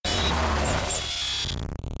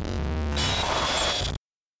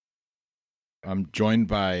I'm joined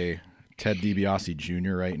by Ted DiBiase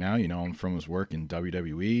Jr. right now. You know him from his work in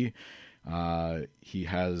WWE. He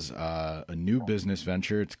has a new business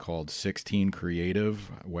venture. It's called 16 Creative,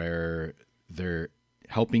 where they're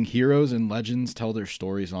helping heroes and legends tell their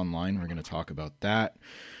stories online. We're going to talk about that.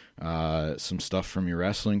 Some stuff from your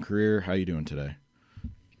wrestling career. How you doing today?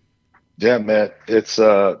 Yeah, man, it's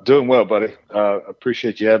doing well, buddy.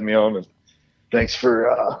 Appreciate you having me on, and thanks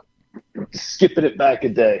for skipping it back a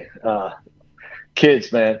day.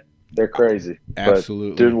 Kids, man, they're crazy.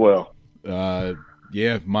 Absolutely. But doing well.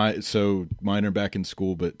 Yeah, mine are back in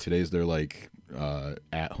school, but today's their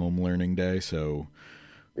at home learning day. So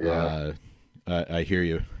Yeah, I hear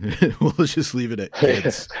you. We'll just leave it at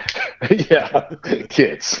kids. yeah,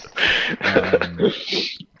 kids.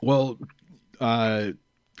 Well, I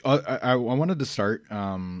wanted to start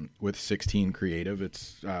with 16 Creative.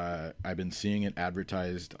 I've been seeing it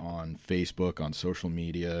advertised on Facebook, on social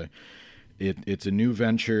media. It's a new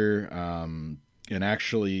venture, and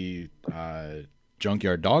actually,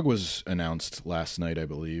 Junkyard Dog was announced last night, I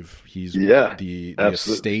believe. The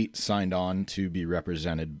estate signed on to be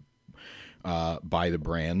represented by the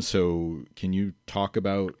brand. So can you talk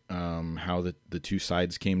about how the two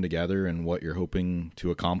sides came together and what you're hoping to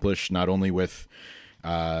accomplish, not only with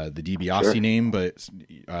the DiBiase name, but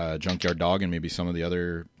Junkyard Dog and maybe some of the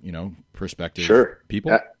other, prospective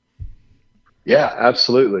people? Yeah,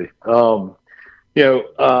 absolutely. For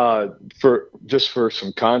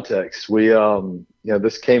some context, we,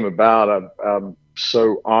 this came about. I'm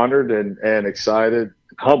so honored and excited,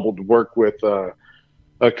 humbled to work with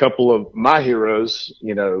a couple of my heroes.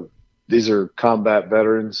 These are combat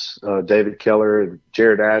veterans, David Keller and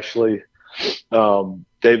Jared Ashley.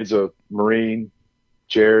 David's a Marine.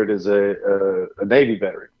 Jared is a Navy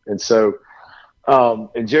veteran. And so,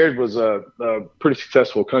 and Jared was a pretty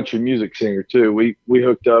successful country music singer too. We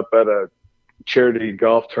hooked up at a charity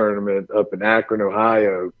golf tournament up in Akron,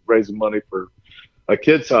 Ohio, raising money for a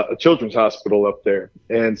children's hospital up there.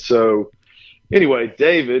 And so anyway,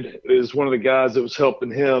 David is one of the guys that was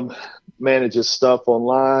helping him manage his stuff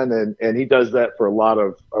online. And he does that for a lot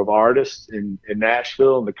of artists in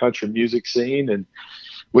Nashville and the country music scene. And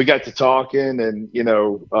we got to talking, and,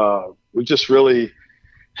 we just really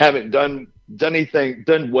haven't done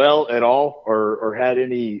well at all or had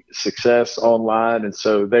any success online. And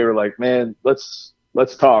so they were like, man, let's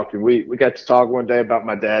talk. And we got to talk one day about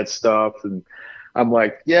my dad's stuff. And I'm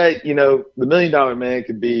like, yeah, the $1 Million Man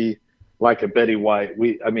could be like a Betty White.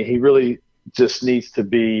 He really just needs to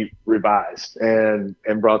be revised and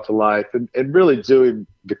brought to life and really do him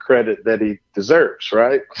the credit that he deserves.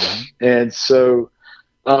 Right. Mm-hmm. And so,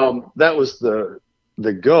 that was the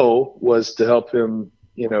goal, was to help him,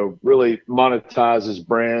 really monetize his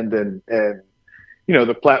brand and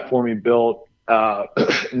the platform he built,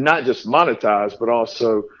 not just monetize, but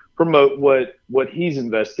also promote what he's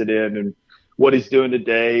invested in and what he's doing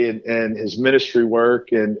today and his ministry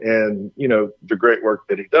work and the great work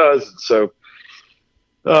that he does. And so,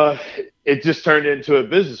 it just turned into a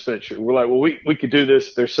business venture. We're like, well, we could do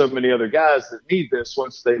this. There's so many other guys that need this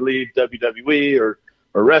once they leave WWE or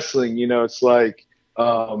wrestling. It's like,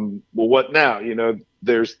 well, what now?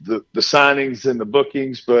 There's the signings and the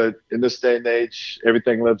bookings, but in this day and age,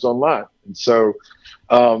 everything lives online. And so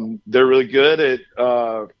they're really good at,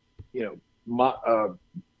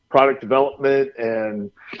 product development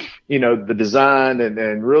and, the design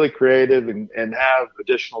and really creative and have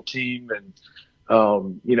additional team and,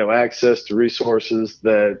 access to resources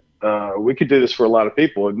that we could do this for a lot of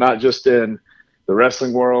people, and not just in the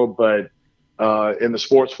wrestling world, but in the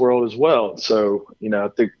sports world as well. So, I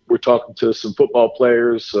think we're talking to some football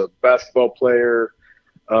players, a basketball player,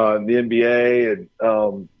 in the NBA,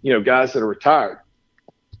 and, guys that are retired.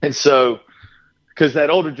 And so, because that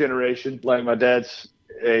older generation, like my dad's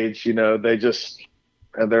age,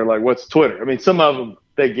 they're like, what's Twitter? Some of them,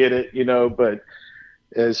 they get it, but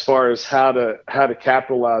as far as how to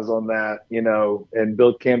capitalize on that, and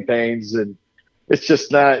build campaigns, and they're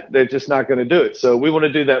just not going to do it. So we want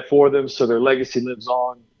to do that for them, so their legacy lives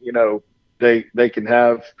on. They can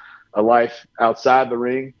have a life outside the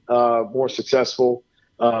ring, more successful,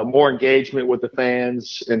 more engagement with the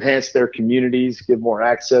fans, enhance their communities, give more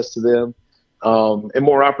access to them, and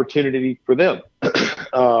more opportunity for them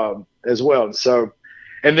as well. And so,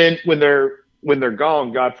 and then when they're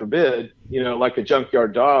gone, God forbid, like a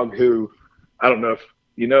Junkyard Dog, who, I don't know if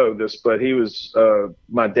you know this, but he was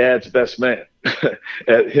my dad's best man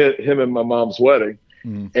at him and my mom's wedding.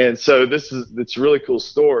 Mm. And so it's a really cool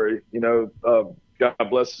story. God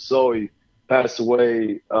bless his soul. He passed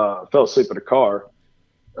away, fell asleep in a car.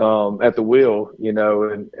 at the wheel,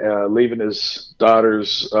 and leaving his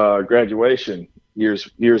daughter's graduation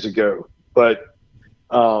years ago. But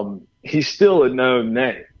he's still a known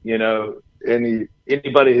name,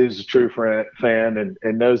 anybody who's a true fan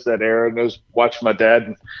and knows that era, watched my dad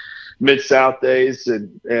in Mid-South days,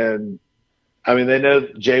 and I mean, they know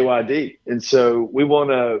JYD. And so we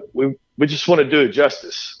just want to do it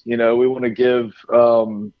justice. We want to give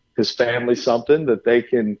his family something that they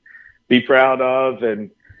can be proud of,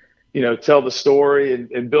 and tell the story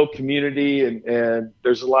and build community. And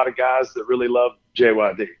there's a lot of guys that really love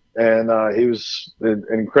JYD. And he was an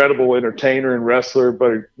incredible entertainer and wrestler,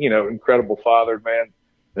 but, incredible father, man,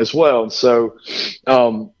 as well. And so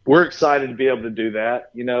we're excited to be able to do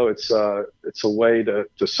that. It's a way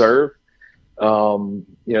to serve.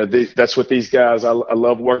 That's what these guys, I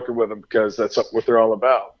love working with them because that's what they're all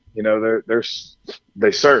about.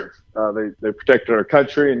 They serve, they protected our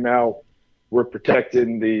country, and now we're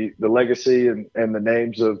protecting the legacy and the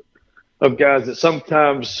names of guys that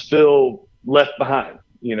sometimes feel left behind,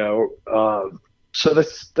 so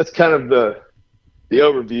that's kind of the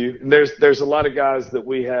overview. And there's a lot of guys that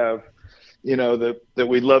we have, that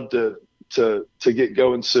we'd love to get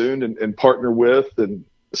going soon and partner with. And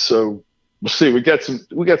so we'll see. We got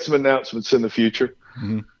some announcements in the future.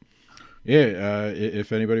 Mm-hmm. Yeah.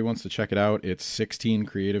 If anybody wants to check it out, it's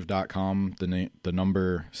 16creative.com. The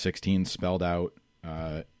number 16 spelled out,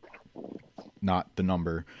 not the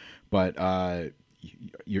number, but,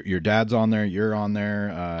 your dad's on there. You're on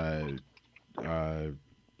there.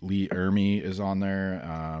 Lee Ermey is on there.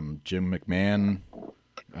 Jim McMahon.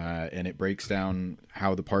 And it breaks down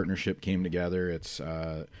how the partnership came together. It's,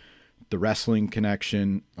 the wrestling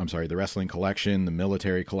collection, the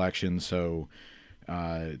military collection. So,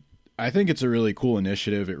 I think it's a really cool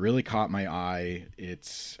initiative. It really caught my eye.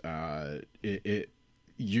 It's what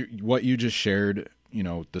you just shared,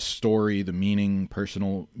 the story, the meaning,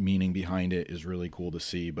 personal meaning behind it is really cool to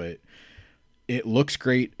see, but it looks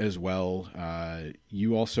great as well.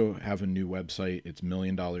 You also have a new website. It's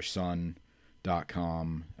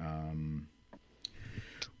milliondollarson.com.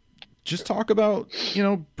 Just talk about,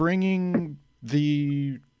 bringing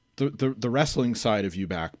the wrestling side of you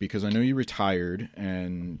back, because I know you retired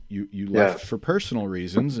and you left for personal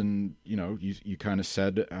reasons, and you kind of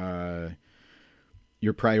said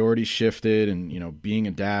your priorities shifted, and being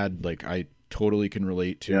a dad, like, I totally can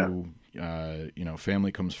relate to.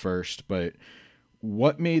 Family comes first, but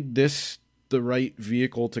what made this the right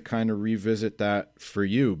vehicle to kind of revisit that for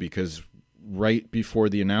you? Because right before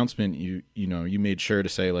the announcement, you made sure to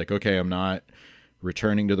say, like, okay, I'm not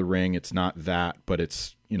returning to the ring. It's not that, but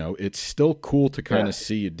it's still cool to kind of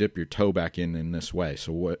see you dip your toe back in this way.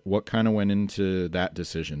 So what kind of went into that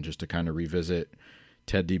decision, just to kind of revisit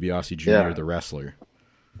Ted DiBiase Jr., the wrestler?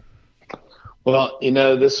 Well,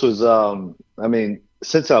 this was,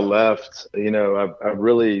 since I left,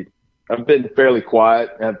 I've been fairly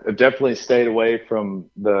quiet. I've definitely stayed away from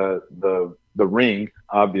the ring,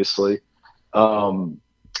 obviously.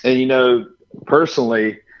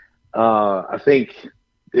 Personally, I think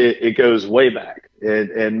it goes way back,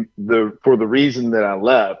 and for the reason that I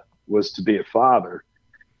left was to be a father.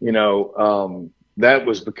 That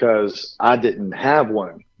was because I didn't have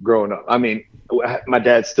one growing up. I mean, my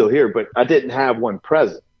dad's still here, but I didn't have one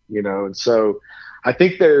present, and so I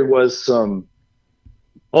think there was some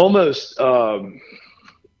almost,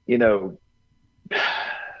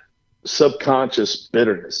 subconscious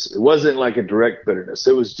bitterness. It wasn't like a direct bitterness.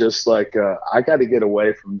 It was just like, I got to get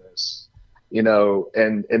away from this, and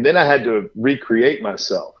then I had to recreate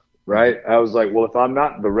myself. Right. I was like, well, if I'm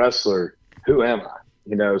not the wrestler, who am I?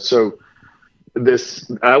 So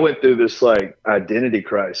I went through this like identity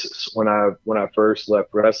crisis when I first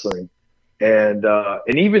left wrestling. And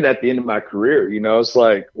even at the end of my career, I was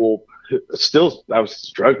like, well, still, I was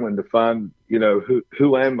struggling to find,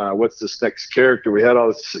 who am I? What's this next character? We had all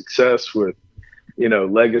this success with,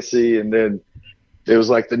 Legacy. And then it was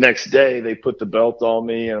like the next day they put the belt on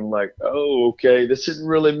me, and I'm like, oh, okay, this isn't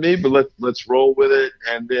really me, but let's roll with it.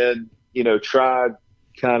 And then, tried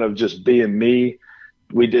kind of just being me.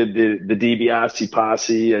 We did the DiBiase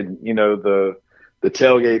posse, and, the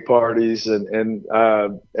tailgate parties, and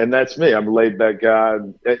that's me. I'm a laid back guy.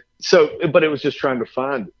 But it was just trying to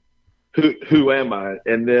find who am I?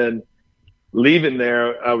 And then leaving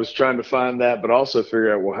there, I was trying to find that, but also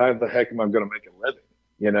figure out, well, how the heck am I going to make a living?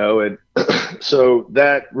 And so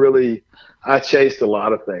that really, I chased a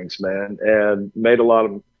lot of things, man, and made a lot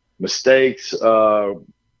of mistakes, bad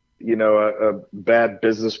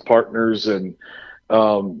business partners, and,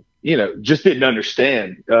 just didn't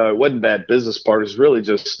understand. It wasn't bad business partners, really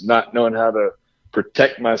just not knowing how to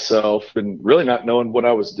protect myself and really not knowing what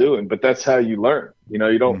I was doing. But that's how you learn. You know,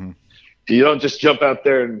 you don't just jump out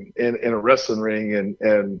there in a wrestling ring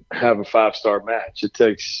and have a 5-star match. It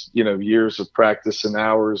takes, you know, years of practice and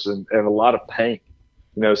hours and a lot of pain,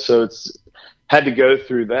 you know, so it's had to go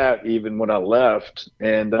through that even when I left.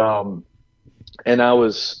 And I had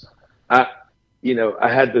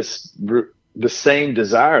the same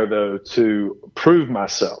desire though to prove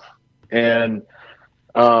myself. And,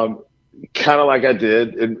 kind of like I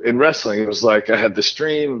did in wrestling. It was like I had this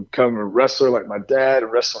dream of becoming a wrestler like my dad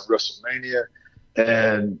and wrestling WrestleMania.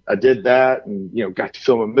 And I did that and, you know, got to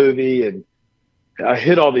film a movie and I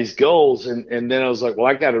hit all these goals. And then I was like, well,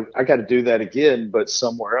 I gotta do that again, but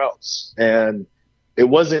somewhere else. And it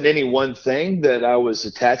wasn't any one thing that I was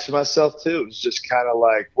attaching myself to. It was just kind of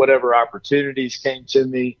like whatever opportunities came to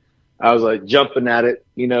me, I was like jumping at it,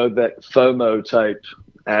 you know, that FOMO type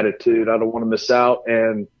attitude. I don't want to miss out.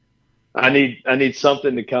 And I need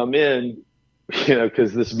something to come in, you know,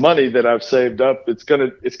 because this money that I've saved up, it's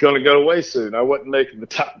gonna go away soon. I wasn't making the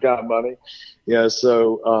Top Guy money, you know.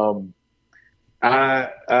 So I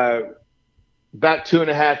about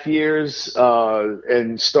 2.5 years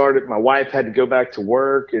and started. My wife had to go back to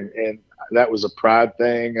work, and that was a pride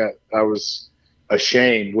thing. I was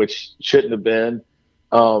ashamed, which shouldn't have been,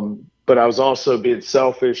 but I was also being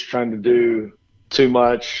selfish, trying to do too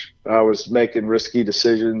much. I was making risky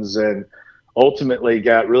decisions and ultimately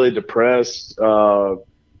got really depressed.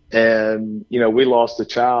 And, you know, we lost a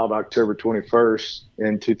child October 21st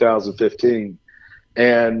in 2015.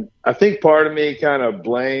 And I think part of me kind of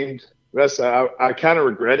blamed wrestling. I kind of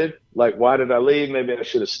regretted, like, why did I leave? Maybe I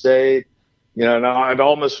should have stayed. You know, and I'd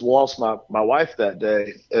almost lost my wife that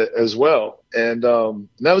day as well. And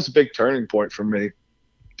that was a big turning point for me.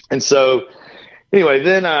 And so, anyway,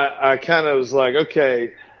 then I kind of was like,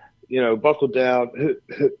 okay, you know, buckle down.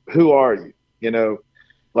 Who are you? You know,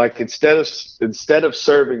 like instead of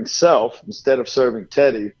serving self, instead of serving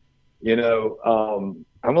Teddy, you know,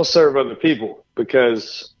 I'm gonna serve other people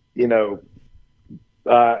because, you know,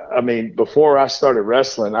 I mean, before I started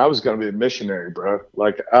wrestling, I was gonna be a missionary, bro.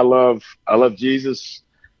 Like I love Jesus.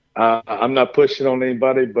 I'm not pushing on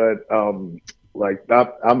anybody, but like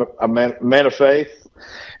I'm a man of faith,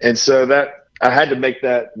 and so that. I had to make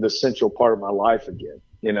that the central part of my life again,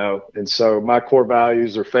 you know? And so my core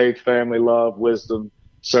values are faith, family, love, wisdom,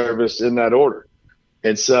 service, in that order.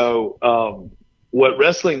 And so what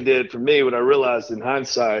wrestling did for me, what I realized in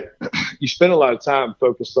hindsight, you spend a lot of time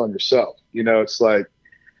focused on yourself. You know, it's like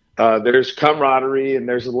there's camaraderie and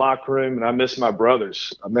there's a locker room, and I miss my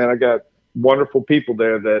brothers. I mean, I got wonderful people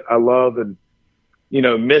there that I love and, you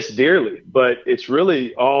know, miss dearly, but it's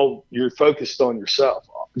really all you're focused on yourself.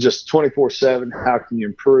 Just 24/7. How can you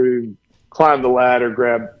improve? Climb the ladder,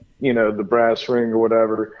 grab, you know, the brass ring or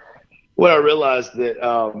whatever. What I realized that,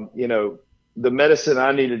 you know, the medicine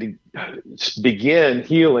I needed to begin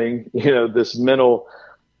healing, you know, this mental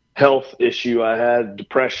health issue I had,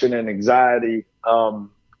 depression and anxiety,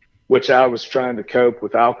 which I was trying to cope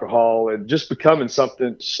with alcohol and just becoming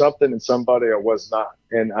something and somebody I was not,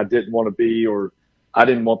 and I didn't want to be, or I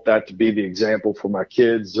didn't want that to be the example for my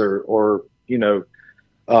kids or you know.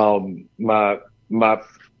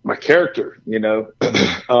 My character, you know,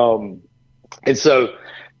 and so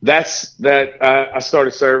that's that. I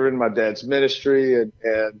started serving my dad's ministry and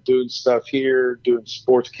doing stuff here, doing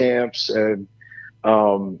sports camps, and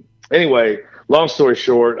anyway, long story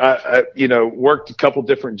short, I you know, worked a couple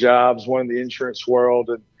different jobs, one in the insurance world,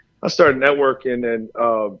 and I started networking and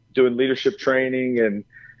doing leadership training, and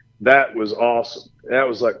that was awesome. That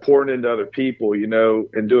was like pouring into other people, you know,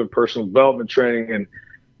 and doing personal development training, and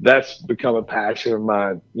that's become a passion of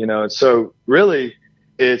mine, you know. And so really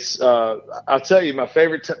it's, I'll tell you,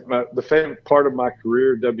 the favorite part of my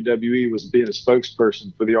career at WWE was being a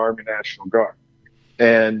spokesperson for the Army National Guard.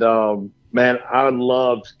 And, man, I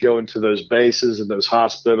loved going to those bases and those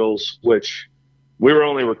hospitals, which we were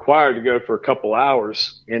only required to go for a couple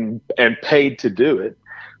hours and paid to do it.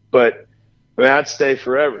 But I mean, I'd stay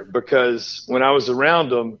forever because when I was around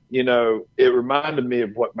them, you know, it reminded me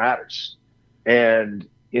of what matters. And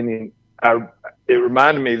it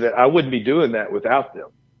reminded me that I wouldn't be doing that without them,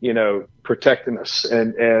 you know, protecting us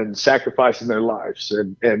and sacrificing their lives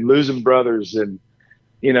and losing brothers and,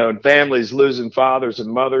 you know, and families losing fathers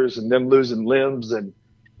and mothers and them losing limbs and,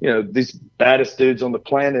 you know, these baddest dudes on the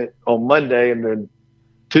planet on Monday, and then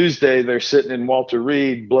Tuesday they're sitting in Walter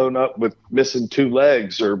Reed blown up with missing 2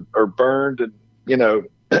 legs or burned, and, you know,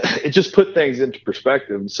 it just put things into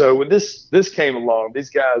perspective. And so when this came along, these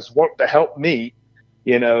guys wanted to help me.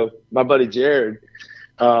 You know, my buddy Jared,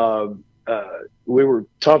 we were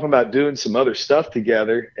talking about doing some other stuff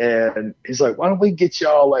together, and he's like, why don't we get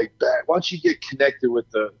y'all like that? Why don't you get connected with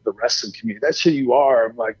the wrestling community? That's who you are.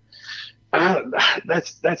 I'm like,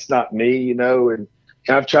 that's not me, you know, and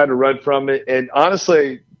I've tried to run from it. And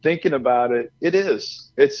honestly, thinking about it, it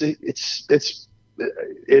is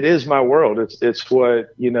my world. It's what,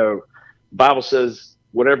 you know, Bible says,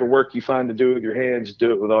 whatever work you find to do with your hands,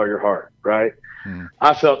 do it with all your heart. Right.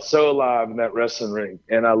 I felt so alive in that wrestling ring,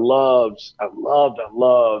 and I loved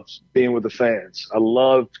being with the fans. I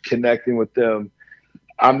loved connecting with them.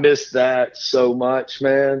 I missed that so much,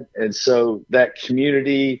 man. And so that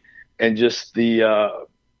community and just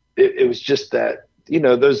it was just that, you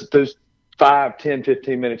know, those 5, 10,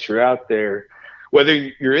 15 minutes you're out there, whether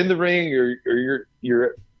you're in the ring or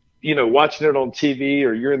you're, you know, watching it on TV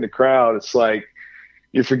or you're in the crowd, it's like,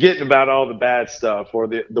 you're forgetting about all the bad stuff or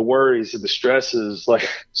the worries and the stresses, like,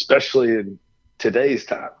 especially in today's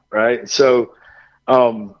time. Right. So,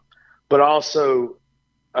 but also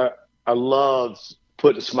I loved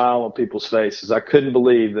putting a smile on people's faces. I couldn't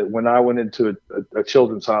believe that when I went into a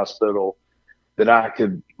children's hospital that I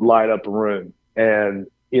could light up a room. And,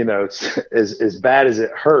 you know, it's, as bad as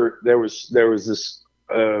it hurt, there was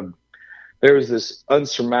this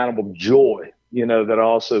unsurmountable joy, you know, that I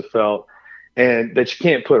also felt, and that you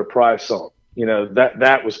can't put a price on. You know,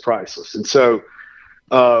 that was priceless. And so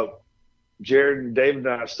Jared and David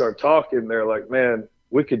and I started talking. They're like, man,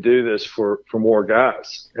 we could do this for more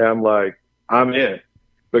guys. And I'm like, I'm in,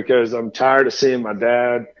 because I'm tired of seeing my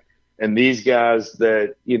dad and these guys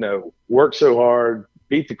that, you know, work so hard,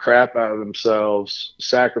 beat the crap out of themselves,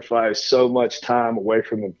 sacrifice so much time away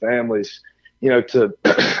from their families, you know, to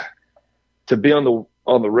be on the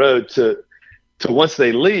road to once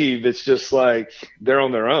they leave, it's just like they're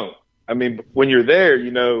on their own. I mean, when you're there, you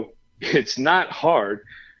know, it's not hard.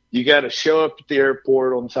 You got to show up at the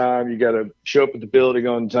airport on time. You got to show up at the building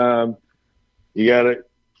on time. You got to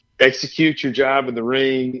execute your job in the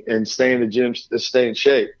ring and stay in the gym, stay in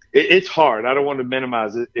shape. It's hard. I don't want to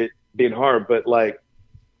minimize it being hard, but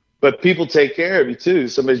people take care of you too.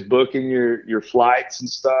 Somebody's booking your flights and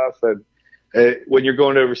stuff. And when you're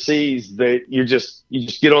going overseas, you just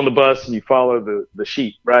get on the bus and you follow the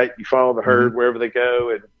sheep, right? You follow the herd wherever they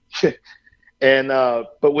go. And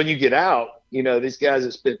but when you get out, you know, these guys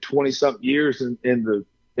that spent 20 something years in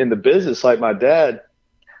the business, like my dad,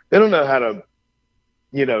 they don't know how to,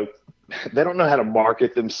 you know, they don't know how to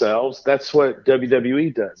market themselves. That's what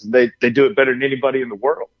WWE does. They do it better than anybody in the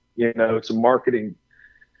world. You know, it's a marketing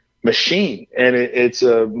machine, and it's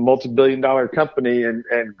a multi-billion-dollar company and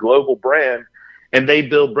global brand, and they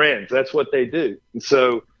build brands. That's what they do. And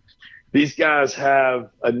so these guys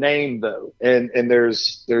have a name though, and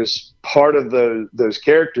there's part of those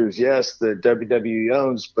characters, yes, that WWE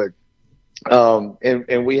owns, but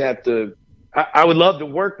and we have to. I would love to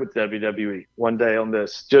work with WWE one day on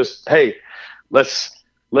this. Just, hey, let's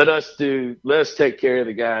take care of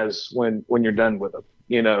the guys when you're done with them,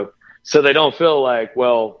 you know, so they don't feel like,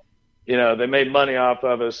 well, you know, they made money off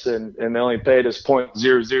of us and they only paid us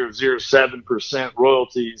 0.0007%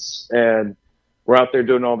 royalties, and we're out there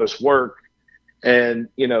doing all this work, and,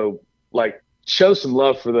 you know, like, show some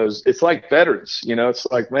love for those. It's like veterans, you know, it's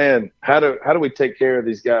like, man, how do we take care of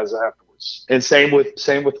these guys afterwards? And same with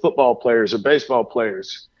football players or baseball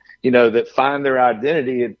players, you know, that find their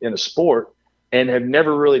identity in a sport and have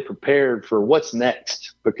never really prepared for what's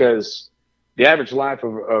next, because the average life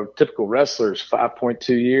of a typical wrestler is 5.2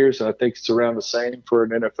 years. And I think it's around the same for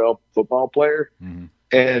an NFL football player. Mm-hmm.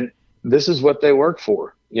 And this is what they work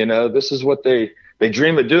for. You know, this is what they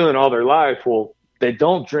dream of doing all their life. Well, they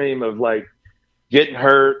don't dream of like getting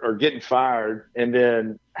hurt or getting fired and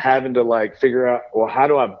then having to like figure out, well, how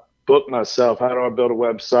do I book myself? How do I build a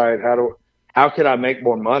website? How can I make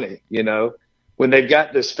more money? You know, when they've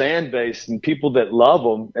got this fan base and people that love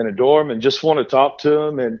them and adore them and just want to talk to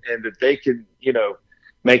them and that they can, you know,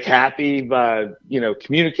 make happy by, you know,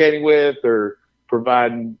 communicating with or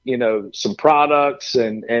providing, you know, some products.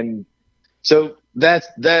 And so that's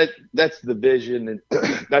the vision. And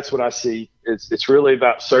that's what I see. It's really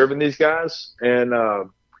about serving these guys and,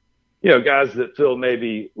 you know, guys that feel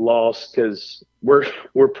maybe lost because we're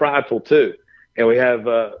prideful too. And we have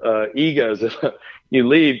egos. You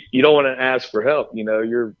leave, you don't want to ask for help. You know,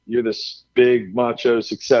 you're this big, macho,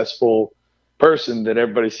 successful person that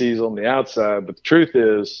everybody sees on the outside. But the truth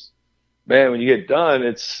is, man, when you get done,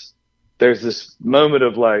 there's this moment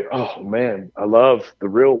of like, oh man, I love the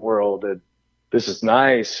real world and this is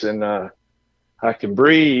nice and I can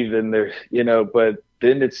breathe and there, you know, but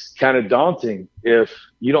then it's kind of daunting if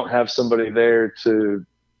you don't have somebody there to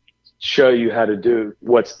show you how to do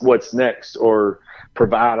what's next or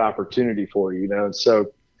provide opportunity for you, you know? And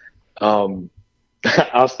so,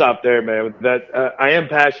 I'll stop there, man. That I am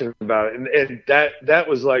passionate about it, and that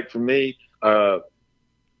was like for me.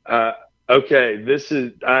 Okay,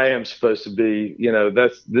 I am supposed to be. You know,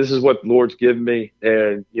 this is what the Lord's given me,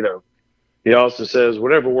 and you know, He also says,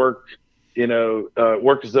 whatever work, you know,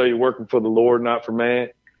 work as though you're working for the Lord, not for man.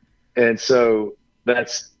 And so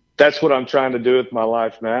that's what I'm trying to do with my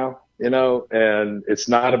life now, you know. And it's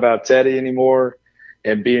not about Teddy anymore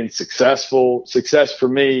and being successful. Success for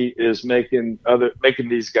me is making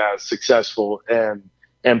these guys successful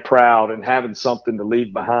and proud and having something to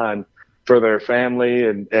leave behind for their family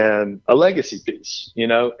and a legacy piece, you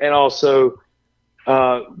know, and also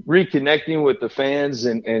reconnecting with the fans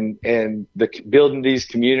and building these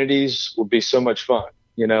communities will be so much fun,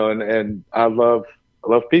 you know, and I love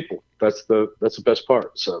people. That's the best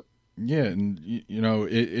part. So, yeah. And you know,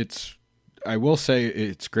 I will say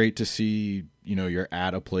it's great to see, you know, you're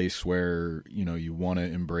at a place where, you know, you want to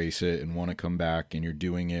embrace it and want to come back, and you're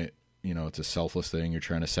doing it, you know, it's a selfless thing. You're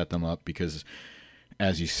trying to set them up because,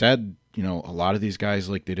 as you said, you know, a lot of these guys,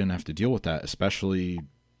 like, they didn't have to deal with that, especially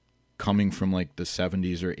coming from like the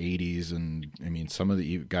 70s or 80s. And I mean, some of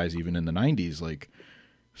the guys even in the 90s, like,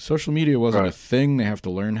 social media wasn't a thing. They have to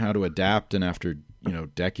learn how to adapt. And after, you know,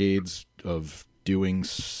 decades of doing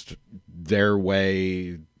their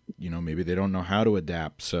way, you know, maybe they don't know how to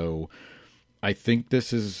adapt. So I think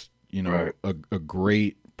this is, you know, a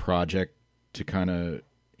great project to kind of,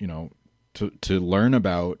 you know, to learn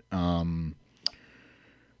about.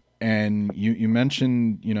 And you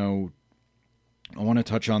mentioned, you know, I want to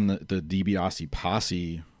touch on the DiBiase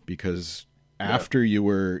posse, because after you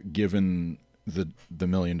were given the $1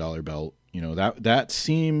 million belt, you know, that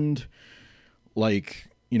seemed like,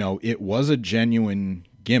 you know, it was a genuine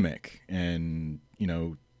gimmick. And, you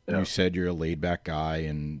know, you said you're a laid back guy,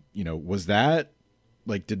 and, you know, was that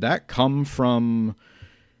like, did that come from,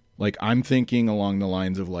 like, I'm thinking along the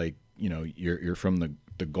lines of, like, you know, you're from the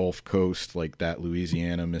Gulf Coast, like that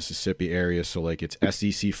Louisiana, Mississippi area. So like it's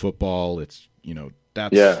SEC football. It's, you know,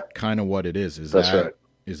 that's kind of what it is. Is that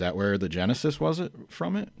where the genesis was it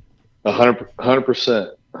from it?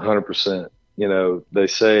 100%. You know, they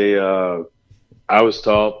say, I was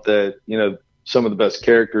taught that, you know, some of the best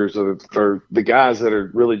characters are the guys that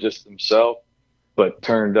are really just themselves, but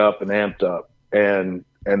turned up and amped up. And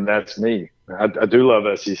that's me. I do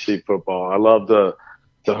love SEC football. I love to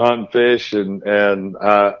hunt and fish, and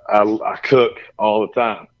I cook all the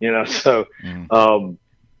time, you know. So,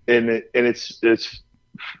 it's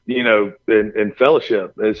you know, in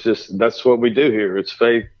fellowship, it's just, that's what we do here. It's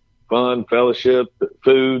faith, fun, fellowship,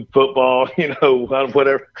 food, football, you know,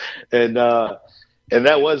 whatever. And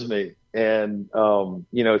that was me. And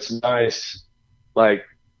you know, it's nice. Like,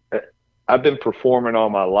 I've been performing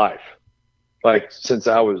all my life, like since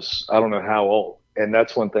I was, I don't know how old. And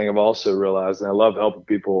that's one thing I've also realized, and I love helping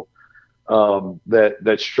people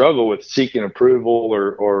that struggle with seeking approval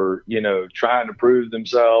or you know, trying to prove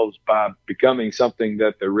themselves by becoming something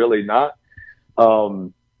that they're really not.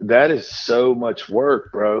 That is so much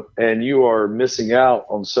work, bro, and you are missing out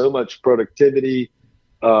on so much productivity,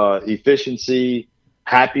 efficiency,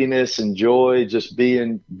 happiness, and joy. Just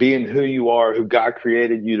being who you are, who God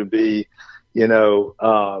created you to be, you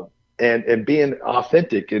know. And being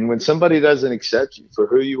authentic. And when somebody doesn't accept you for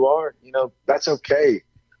who you are, you know, that's okay.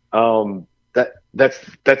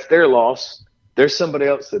 That's their loss. There's somebody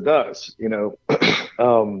else that does, you know.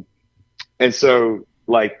 And so,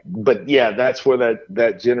 like, but yeah, that's where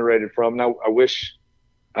that generated from. Now, I wish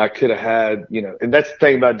I could have had, you know, and that's the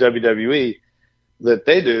thing about WWE that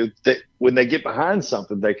they do, that when they get behind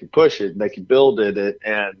something, they can push it and they can build it.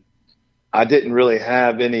 And I didn't really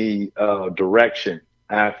have any direction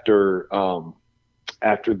after the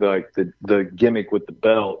gimmick with the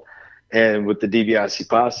belt and with the DiBiase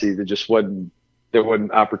posse. There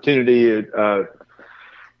wasn't opportunity. You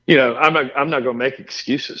know, I'm not going to make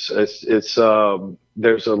excuses. It's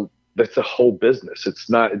that's a whole business. It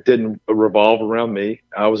didn't revolve around me.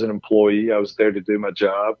 I was an employee. I was there to do my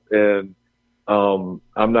job. And I'm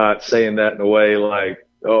not saying that in a way like,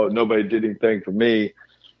 oh, nobody did anything for me.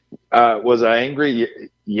 Was I angry?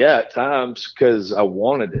 Yeah, at times, because I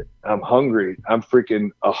wanted it. I'm hungry. I'm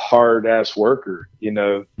freaking a hard ass worker, you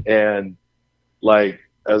know, and like,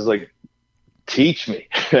 I was like, teach me.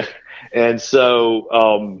 And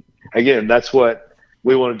so, again, that's what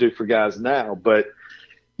we want to do for guys now. But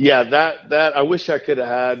yeah, that I wish I could have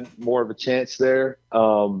had more of a chance there.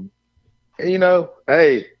 And, you know,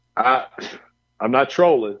 hey, I'm not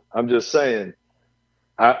trolling. I'm just saying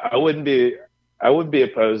I wouldn't be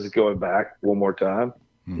opposed to going back one more time.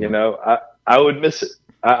 You know, I would miss it.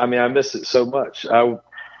 I mean, I miss it so much.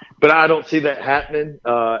 But I don't see that happening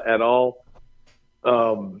at all.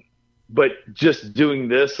 Um, but just doing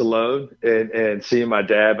this alone and seeing my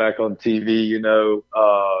dad back on TV,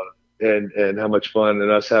 and how much fun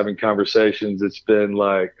and us having conversations, it's been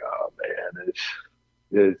like, oh man,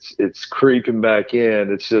 it's creeping back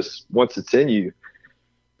in. It's just once it's in you,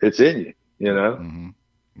 it's in you, you know. Mm-hmm.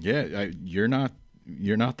 Yeah, you're not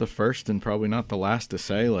the first and probably not the last to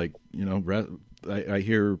say, like, I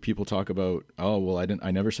hear people talk about, oh, well, I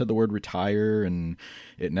never said the word retire, and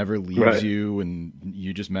it never leaves Right. you. And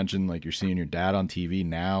you just mentioned, like, you're seeing your dad on TV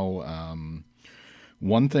now.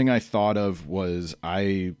 One thing I thought of was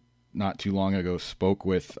I, not too long ago, spoke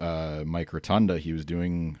with Mike Rotunda. He was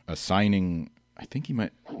doing a signing. I think he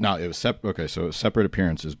might, no, it was okay. So it was separate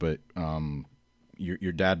appearances, but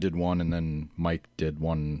your dad did one and then Mike did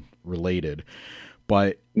one related.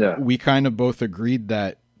 But Yeah. we kind of both agreed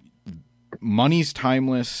that money's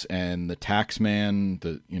timeless, and the tax man,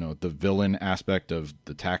 the villain aspect of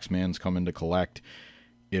the tax man's coming to collect,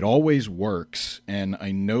 it always works. And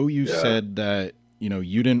I know you said that,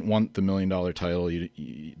 you didn't want the $1 million title.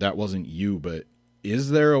 That wasn't you, but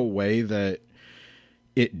is there a way that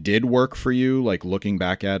it did work for you, like looking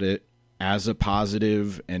back at it as a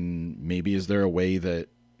positive? And maybe is there a way that,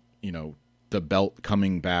 the belt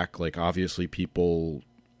coming back, like obviously people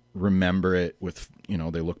remember it with,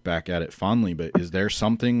 they look back at it fondly, but is there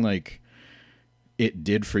something like it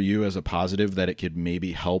did for you as a positive that it could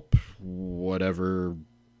maybe help whatever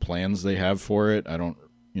plans they have for it? I don't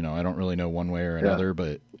really know one way or another,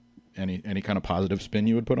 but any kind of positive spin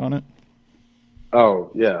you would put on it?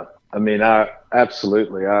 Oh yeah. I mean,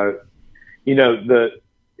 absolutely.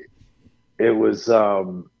 It was,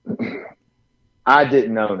 I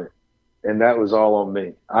didn't own it, and that was all on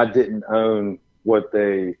me. I didn't own what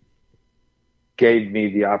they gave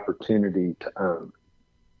me the opportunity to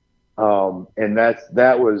own. And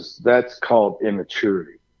that's called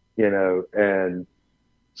immaturity, and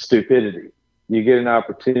stupidity. You get an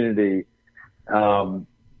opportunity,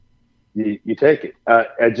 you take it.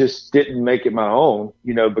 I just didn't make it my own,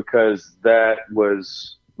 because that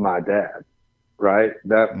was my dad, right?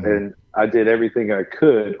 And I did everything I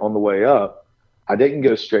could on the way up. I didn't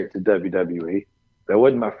go straight to WWE. That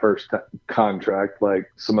wasn't my first contract, like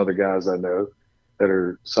some other guys I know that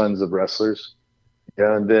are sons of wrestlers.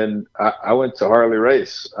 Yeah, and then I went to Harley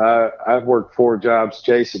Race. I've worked 4 jobs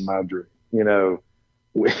chasing my dream,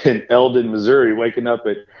 in Eldon, Missouri, waking up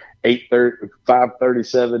at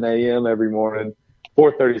 5:37 a.m. every morning,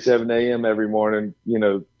 4:37 a.m. every morning,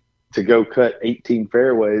 to go cut 18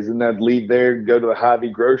 fairways, and I'd leave there and go to the Hy-Vee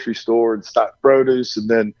grocery store and stock produce, and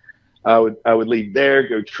then I would leave there,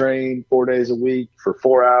 go train 4 days a week for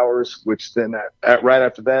 4 hours, which then right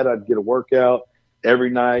after that I'd get a workout every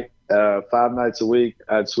night, 5 nights a week.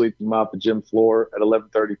 I'd sweep and mop the gym floor at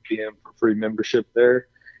 11:30 p.m. for free membership there.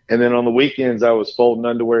 And then on the weekends, I was folding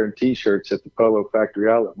underwear and T-shirts at the Polo Factory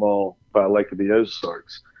Outlet Mall by Lake of the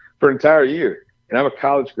Ozarks for an entire year. And I'm a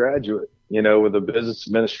college graduate, with a business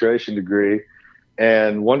administration degree,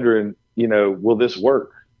 and wondering, will this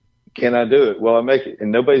work? Can I do it? Will I make it?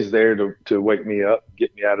 And nobody's there to wake me up,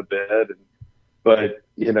 get me out of bed,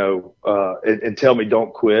 and tell me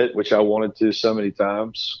don't quit, which I wanted to so many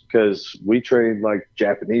times, because we trained like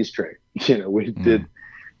Japanese train. We did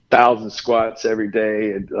 1,000 squats every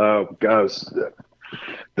day, and gosh,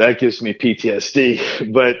 that gives me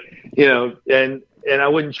PTSD. But and I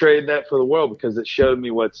wouldn't trade that for the world, because it showed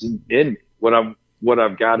me what's in me, what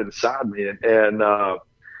I've got inside me, and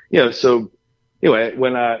so anyway,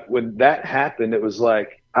 when that happened, it was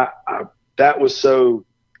like that was so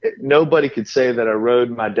nobody could say that I rode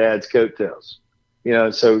my dad's coattails,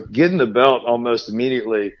 So getting the belt almost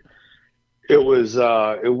immediately, it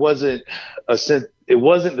wasn't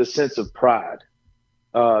the sense of pride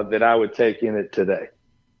that I would take in it today,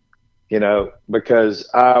 because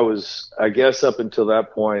I guess up until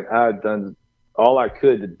that point, I had done all I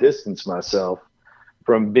could to distance myself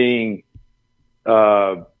from being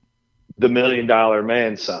the $1 million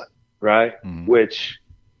man's son, right? Mm-hmm. Which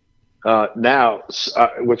now,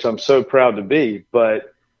 which I'm so proud to be,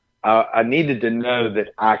 but I needed to know that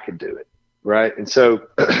I could do it, right? And so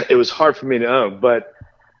it was hard for me to own, but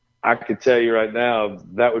I could tell you right now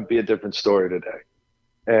that would be a different story today,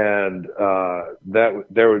 and that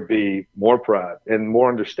there would be more pride and more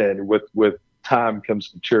understanding. With time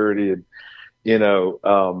comes maturity, and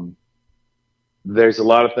there's a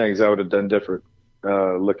lot of things I would have done different,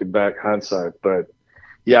 looking back, hindsight. But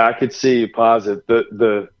yeah, I could see positive.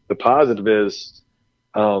 The positive is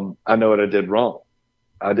I know what I did wrong.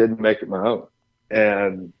 I didn't make it my own,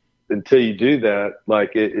 and until you do that,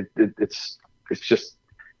 like it's just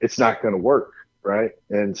it's not going to work. Right.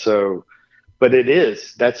 And so, but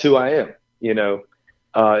that's who I am.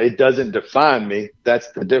 It doesn't define me.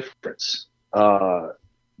 That's the difference.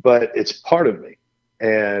 But it's part of me.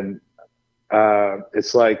 And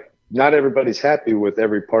it's like not everybody's happy with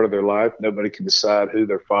every part of their life. Nobody can decide who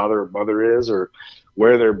their father or mother is or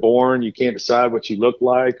where they're born. You can't decide what you look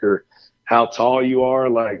like or how tall you are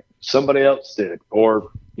like somebody else did. Or,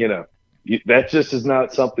 that just is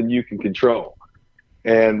not something you can control.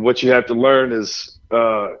 And what you have to learn is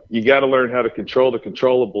you got to learn how to control the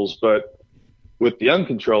controllables. But with the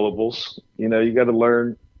uncontrollables, you got to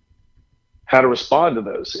learn how to respond to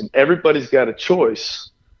those. And everybody's got a choice.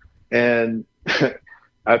 And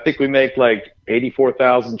I think we make like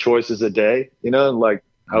 84,000 choices a day, like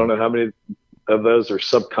I don't know how many of those are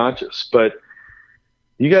subconscious, but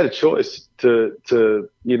you got a choice to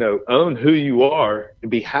own who you are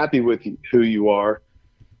and be happy with who you are,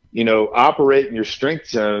 operate in your strength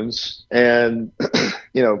zones and,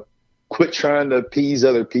 quit trying to appease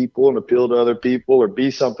other people and appeal to other people or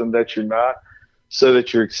be something that you're not so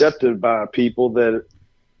that you're accepted by people that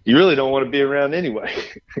you really don't want to be around anyway,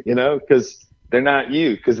 because they're not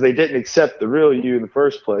you, because they didn't accept the real you in the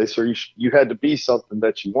first place, or you had to be something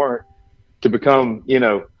that you weren't to become,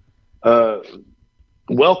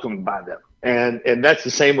 welcomed by them. And that's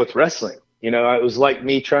the same with wrestling. It was like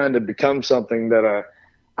me trying to become something that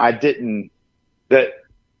I didn't,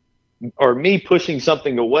 or me pushing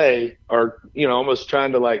something away, or, almost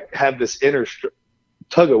trying to like have this inner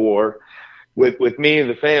tug of war with me and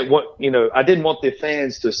the fan. I didn't want the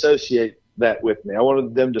fans to associate that with me. I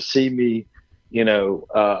wanted them to see me, be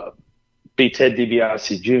Ted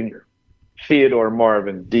DiBiase Jr., Theodore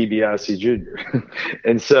Marvin DiBiase Jr.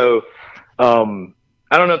 And so,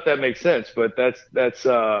 I don't know if that makes sense, but that's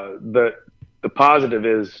the positive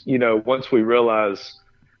is, once we realize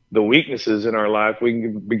the weaknesses in our life, we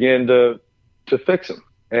can begin to fix them.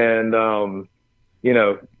 And,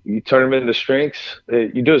 you turn them into strengths.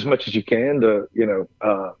 You do as much as you can to,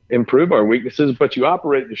 improve our weaknesses, but you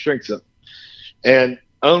operate in your strengths and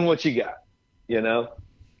own what you got,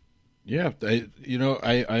 Yeah. I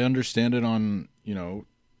understand it on,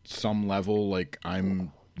 some level. Like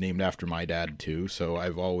I'm named after my dad too. So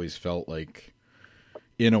I've always felt like,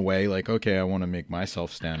 in a way, like, okay, I want to make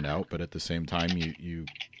myself stand out. But at the same time,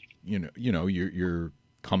 you're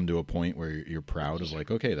come to a point where you're proud of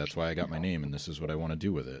like, okay, that's why I got my name and this is what I want to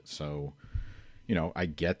do with it. So, I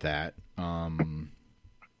get that.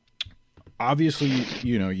 Obviously,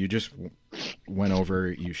 you just went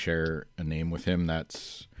over, you share a name with him.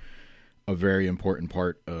 That's a very important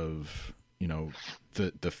part of,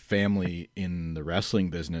 the family in the wrestling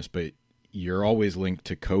business, but you're always linked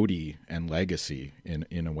to Cody and legacy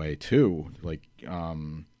in a way too. Like,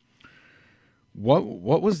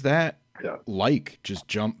 what was that like, just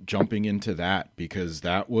jumping into that? Because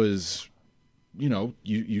that was,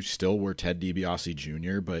 you still were Ted DiBiase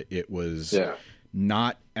Jr., but it was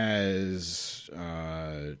not as,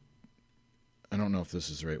 I don't know if this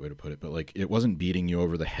is the right way to put it, but like, it wasn't beating you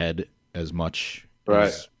over the head as much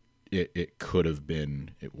as it could have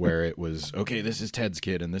been, where it was, okay, this is Ted's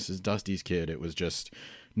kid and this is Dusty's kid. It was just,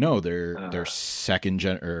 no, they're second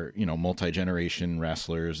gen or, multi-generation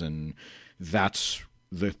wrestlers. And that's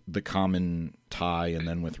the common tie. And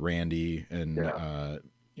then with Randy and,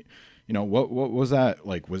 what was that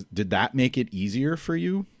like? Did that make it easier for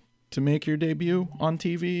you to make your debut on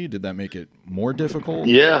TV? Did that make it more difficult?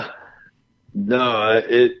 Yeah, no,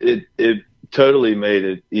 it totally made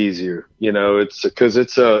it easier. It's because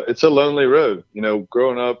it's a lonely road.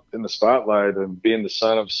 Growing up in the spotlight and being the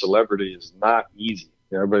son of celebrity is not easy.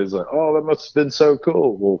 Everybody's like, "Oh, that must have been so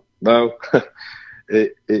cool." Well, no,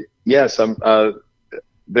 yes,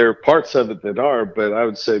 there are parts of it that are, but I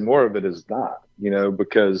would say more of it is not.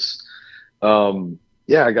 Because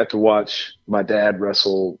I got to watch my dad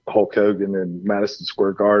wrestle Hulk Hogan in Madison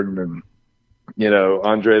Square Garden, and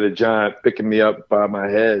Andre the Giant picking me up by my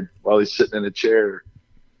head while he's sitting in a chair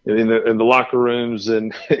in the locker rooms.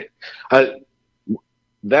 And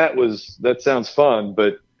that sounds fun,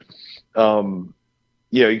 but,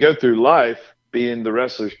 you go through life being the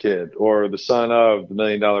wrestler's kid or the son of the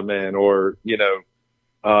 $1 Million Man, or,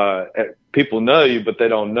 people know you, but they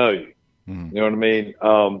don't know you. Mm-hmm. You know what I mean?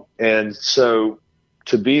 And so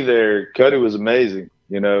to be there, Cody was amazing.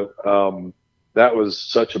 That was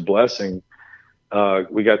such a blessing.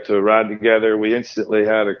 We got to ride together. We instantly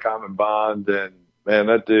had a common bond, and man,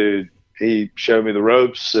 that dude, he showed me the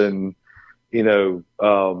ropes, and it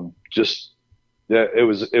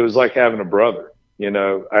was like having a brother.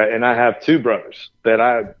 And I have two brothers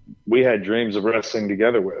that we had dreams of wrestling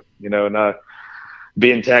together with. And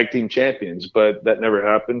being tag team champions, but that never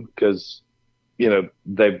happened because,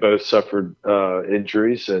 they both suffered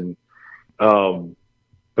injuries. And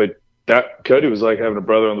but that Cody was like having a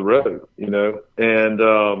brother on the road,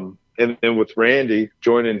 and with Randy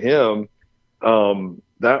joining him,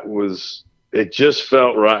 it just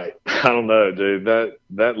felt right. I don't know, dude.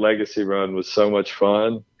 That legacy run was so much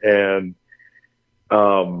fun, and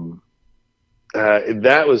that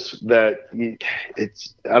was that.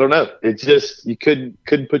 I don't know. It just you couldn't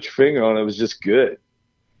put your finger on it. It was just good,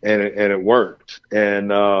 and it worked,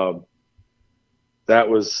 and that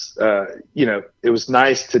was it was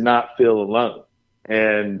nice to not feel alone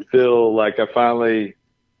and feel like I finally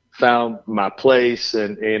found my place.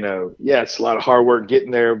 And it's a lot of hard work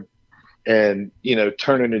getting there, and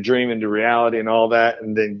turning a dream into reality and all that,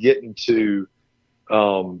 and then getting to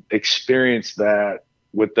experience that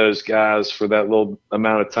with those guys for that little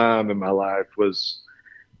amount of time in my life was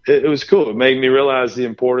cool. It made me realize the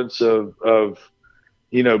importance of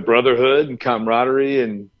brotherhood and camaraderie,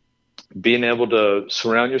 and being able to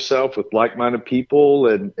surround yourself with like-minded people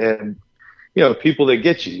and people that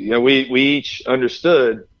get you. We each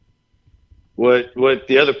understood what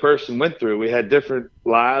the other person went through. We had different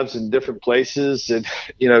lives and different places and,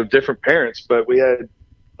 different parents, but we had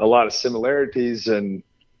a lot of similarities and,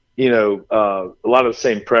 a lot of the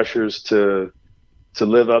same pressures to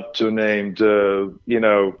live up to a name, to,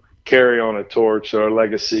 carry on a torch or a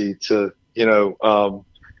legacy, to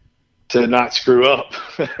not screw up.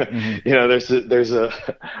 Mm-hmm. There's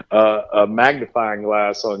a magnifying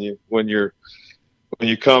glass on you when you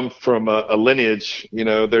come from a lineage.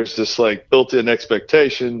 There's this like built-in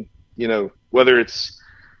expectation, whether it's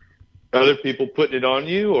other people putting it on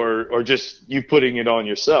you or just you putting it on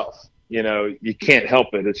yourself. You can't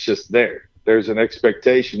help it. It's just there. There's an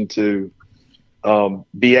expectation to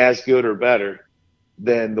be as good or better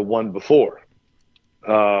than the one before.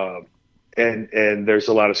 And there's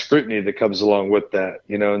a lot of scrutiny that comes along with that,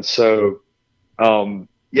 and so,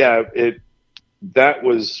 that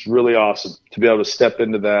was really awesome to be able to step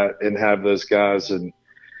into that and have those guys, and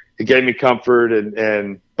it gave me comfort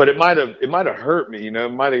but it might have hurt me,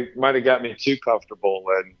 it might have got me too comfortable.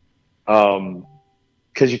 And,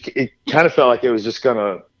 cause it kind of felt like it was just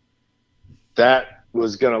that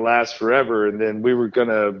was going to last forever. And then we were going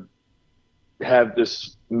to have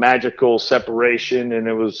this magical separation, and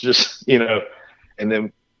it was just, and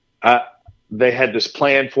then they had this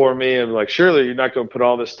plan for me, and like, surely you're not going to put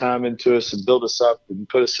all this time into us and build us up and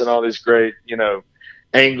put us in all these great,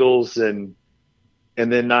 angles and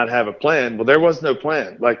then not have a plan. Well, there was no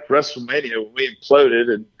plan. Like WrestleMania, when we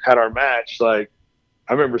imploded and had our match, like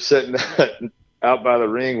I remember sitting out by the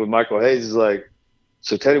ring with Michael Hayes. He's like,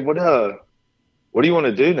 "So Teddy, what do you want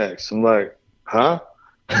to do next?" I'm like, "Huh?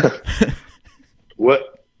 What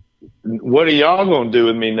are y'all going to do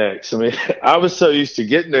with me next?" I mean, I was so used to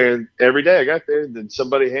getting there every day. I got there, and then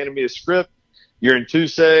somebody handed me a script. You're in 2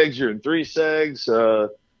 segs. You're in 3 segs.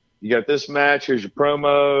 You got this match. Here's your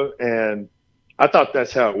promo. And I thought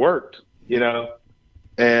that's how it worked, and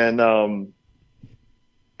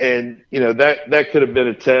that could have been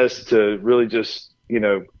a test to really just,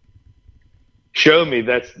 show me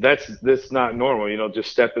that's not normal,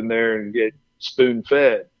 just step in there and get spoon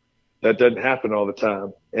fed. That doesn't happen all the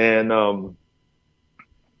time. And, I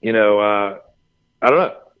don't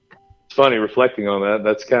know. It's funny reflecting on that.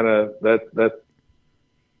 That's kind of,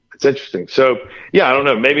 it's interesting. So yeah, I don't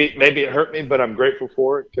know. Maybe it hurt me, but I'm grateful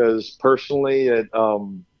for it because personally I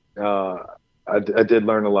did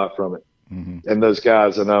learn a lot from it. Mm-hmm. And those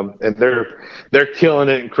guys, and they're killing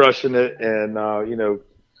it and crushing it. And,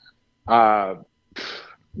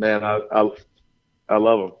 man, I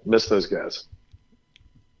love them. Miss those guys.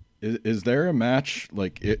 Is there a match,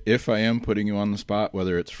 like, if I am putting you on the spot,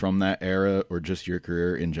 whether it's from that era or just your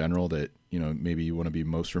career in general, that, maybe you want to be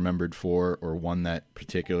most remembered for, or one that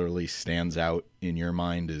particularly stands out in your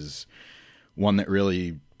mind is one that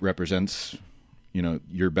really represents,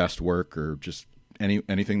 your best work, or just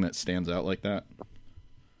anything that stands out like that?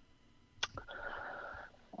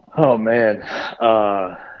 Oh, man.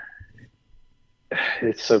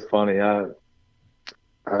 It's so funny. I've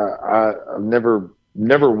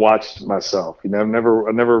never watched myself, I've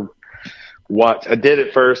never watched. I did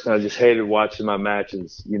it first and I just hated watching my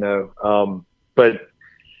matches, but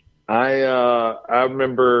I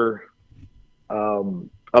remember,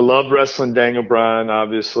 I loved wrestling Daniel Bryan,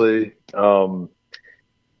 obviously. I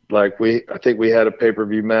think we had a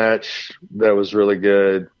pay-per-view match that was really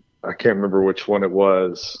good. I can't remember which one it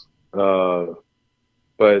was. But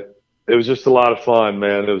it was just a lot of fun,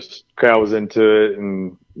 man. Crowd was into it,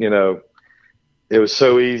 and, it was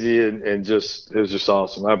so easy and it was just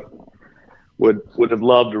awesome. would have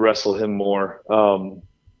loved to wrestle him more.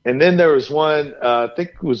 And then there was one, I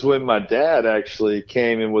think it was when my dad actually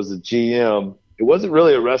came and was a GM. It wasn't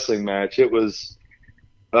really a wrestling match. It was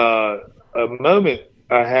a moment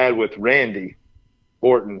I had with Randy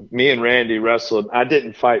Orton. Me and Randy wrestled. I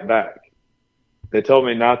didn't fight back. They told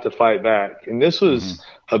me not to fight back. And this was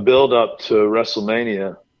a build up to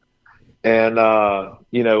WrestleMania. And,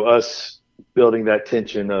 us building that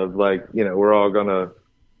tension of like, we're all going to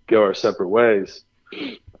go our separate ways.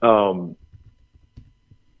 And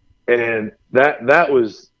that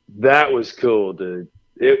was cool, dude.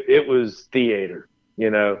 It was theater,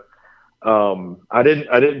 I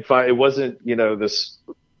didn't fight. It wasn't, this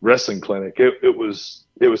wrestling clinic. It was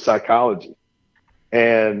psychology.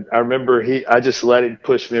 And I remember I just let him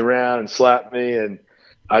push me around and slap me, and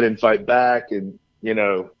I didn't fight back. And,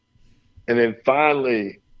 and then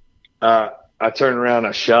finally, I turn around,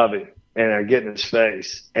 I shove him, and I get in his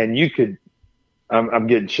face, and I'm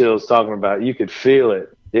getting chills talking about it. You could feel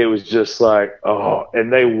it. It was just like, oh,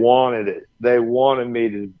 and they wanted it. They wanted me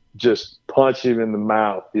to just punch him in the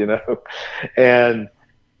mouth, and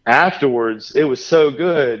afterwards it was so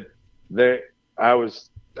good that I was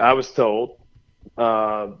told,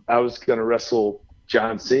 I was going to wrestle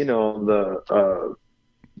John Cena on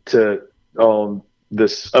on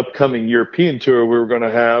this upcoming European tour we were going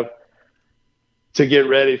to have to get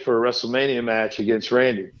ready for a WrestleMania match against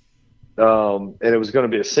Randy. And it was going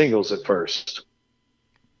to be a singles at first.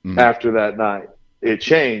 Mm-hmm. After that night, it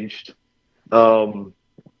changed. And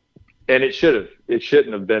it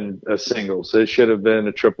shouldn't have been a singles. It should have been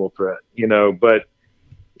a triple threat, but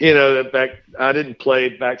I didn't play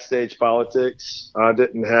backstage politics. I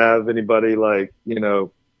didn't have anybody like,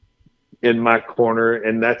 in my corner,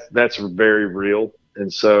 and that's very real.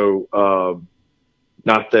 And so,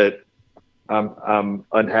 not that I'm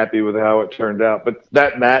unhappy with how it turned out, but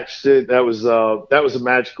that match, that was a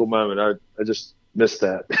magical moment. I just missed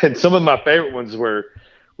that. And some of my favorite ones were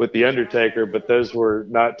with The Undertaker, but those were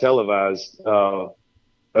not televised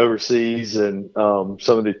overseas. And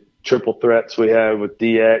some of the triple threats we had with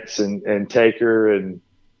DX and Taker, and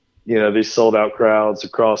these sold out crowds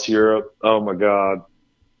across Europe. Oh my God,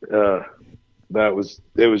 it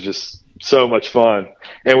was just so much fun.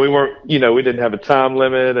 And we weren't, we didn't have a time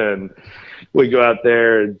limit, and we go out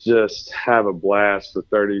there and just have a blast for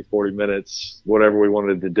 30, 40 minutes, whatever we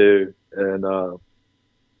wanted to do. And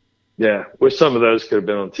wish some of those could have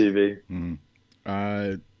been on TV. Mm-hmm.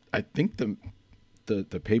 I think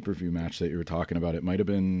the pay-per-view match that you were talking about, it might have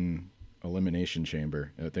been Elimination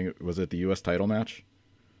Chamber. I think was it the U.S. title match?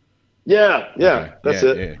 Yeah, okay. That's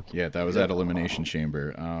it. Yeah, that was at Elimination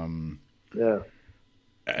Chamber. Yeah.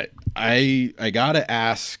 I gotta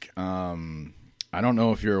ask. I don't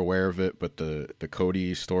know if you're aware of it, but the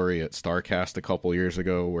Cody story at StarCast a couple years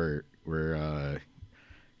ago, where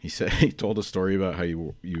he told a story about how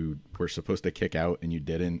you were supposed to kick out and you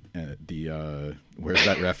didn't. Where's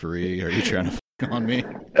that referee? Are you trying to fuck on me?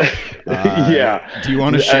 Yeah. Do you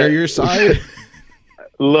want to share your side?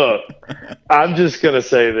 Look, I'm just gonna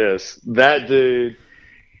say this: that dude,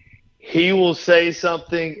 he will say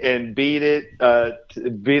something and beat a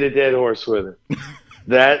dead horse with it.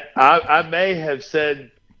 That I may have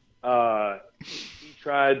said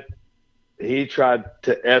he tried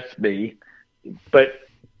to F me, but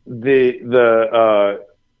the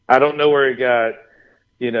I don't know where he got,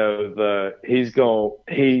 he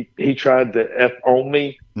tried to F on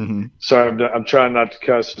me. Mm-hmm. So I'm trying not to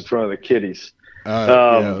cuss in front of the kiddies.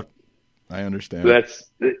 Yeah, I understand.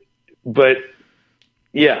 But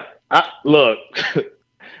yeah, look,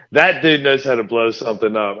 that dude knows how to blow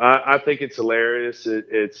something up. I think it's hilarious.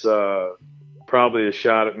 It's probably a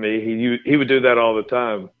shot at me. He would do that all the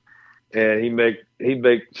time, and he'd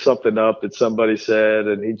make something up that somebody said,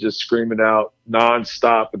 and he'd just scream it out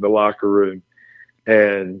nonstop in the locker room,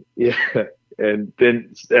 and and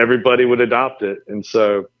then everybody would adopt it, and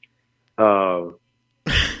so.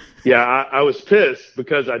 Yeah, I was pissed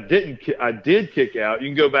because I did kick out. You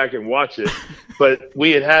can go back and watch it, but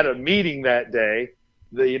we had a meeting that day.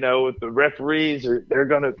 With the referees, they're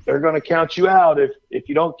gonna count you out if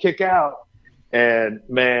you don't kick out. And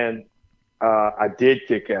man, I did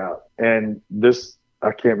kick out. And this,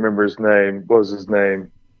 I can't remember his name. What was his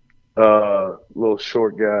name? Little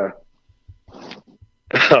short guy.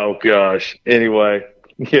 Oh gosh. Anyway,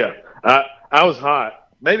 yeah, I was hot.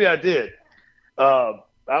 Maybe I did.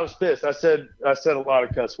 I was pissed. I said a lot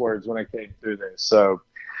of cuss words when I came through there. So,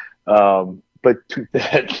 but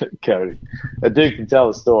Cody, a dude can tell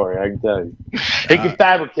a story. I can tell you, he can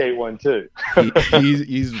fabricate one too.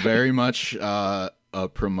 He's very much a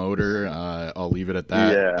promoter. I'll leave it at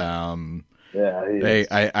that. Yeah. Yeah, he Hey, is.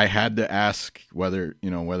 I had to ask whether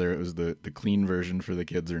it was the clean version for the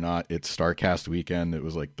kids or not. It's Starcast weekend. It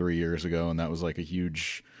was like 3 years ago, and that was like a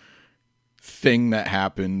huge thing that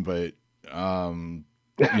happened. But I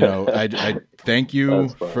thank you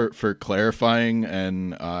That's fine. for clarifying,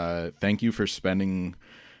 and thank you for spending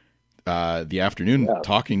the afternoon Yeah,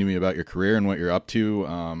 talking to me about your career and what you're up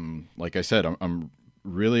to. Like I said, I'm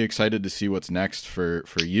really excited to see what's next for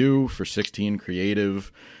you, for 16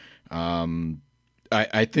 Creative. Um,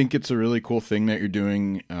 I think it's a really cool thing that you're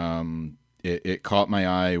doing. It caught my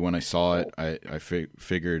eye when I saw it. I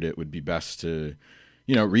figured it would be best to,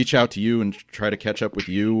 reach out to you and try to catch up with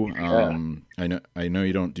you. yeah, I know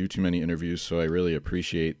you don't do too many interviews, so I really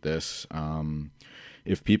appreciate this.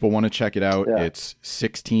 If people want to check it out, yeah. it's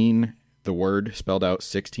 16, the word spelled out,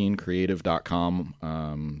 16creative.com.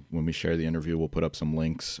 When we share the interview, we'll put up some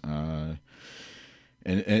links, and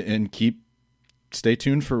stay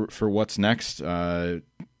tuned for what's next.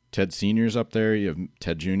 Ted Senior's up there. You have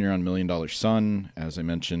Ted Junior on $1 Million Son. As I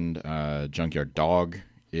mentioned, Junkyard Dog.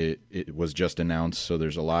 It was just announced, so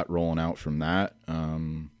there's a lot rolling out from that.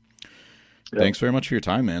 Thanks very much for your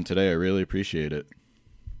time, man, today. I really appreciate it.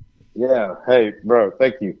 Yeah. Hey, bro,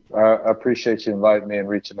 thank you. I appreciate you inviting me and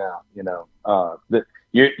reaching out.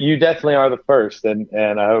 You definitely are the first, and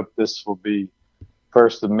I hope this will be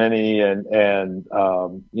first of many, and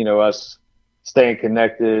us staying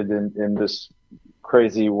connected in this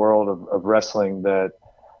crazy world of wrestling that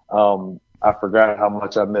I forgot how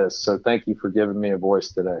much I missed. So thank you for giving me a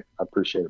voice today. I appreciate it.